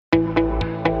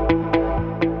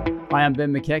Hi, I'm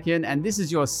Ben McEachern, and this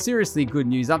is your Seriously Good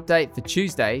News update for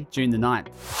Tuesday, June the 9th.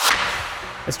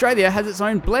 Australia has its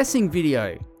own blessing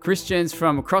video. Christians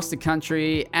from across the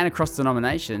country and across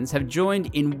denominations have joined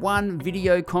in one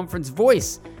video conference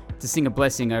voice to sing a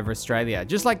blessing over Australia,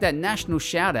 just like that national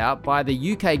shout out by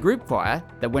the UK group choir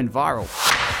that went viral.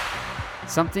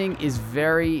 Something is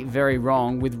very, very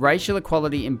wrong with racial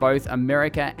equality in both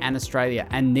America and Australia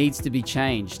and needs to be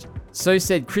changed. So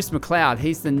said Chris McLeod.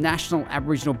 He's the National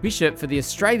Aboriginal Bishop for the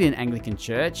Australian Anglican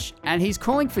Church, and he's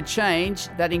calling for change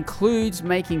that includes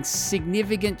making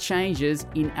significant changes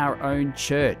in our own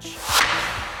church.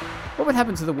 What would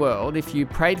happen to the world if you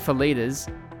prayed for leaders,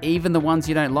 even the ones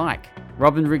you don't like?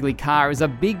 Robin Wrigley-Carr is a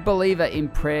big believer in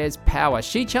prayer's power.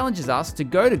 She challenges us to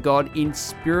go to God in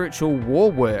spiritual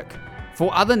war work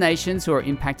for other nations who are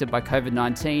impacted by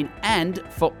COVID-19 and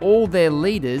for all their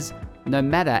leaders, no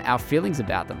matter our feelings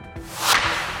about them.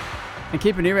 And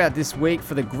keep an ear out this week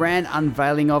for the grand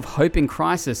unveiling of Hope in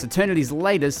Crisis, Eternity's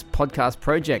latest podcast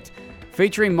project.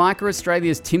 Featuring Micah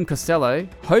Australia's Tim Costello,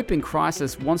 Hope in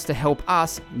Crisis wants to help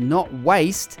us not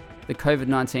waste the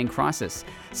COVID-19 crisis.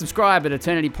 Subscribe at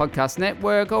Eternity Podcast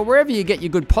Network or wherever you get your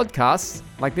good podcasts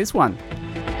like this one.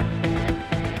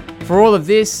 For all of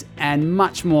this and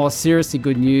much more seriously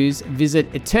good news,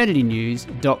 visit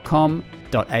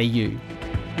eternitynews.com.au.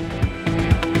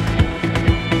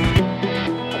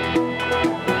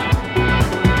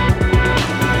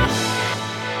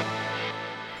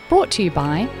 Brought to you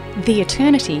by the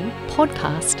Eternity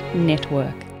Podcast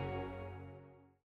Network.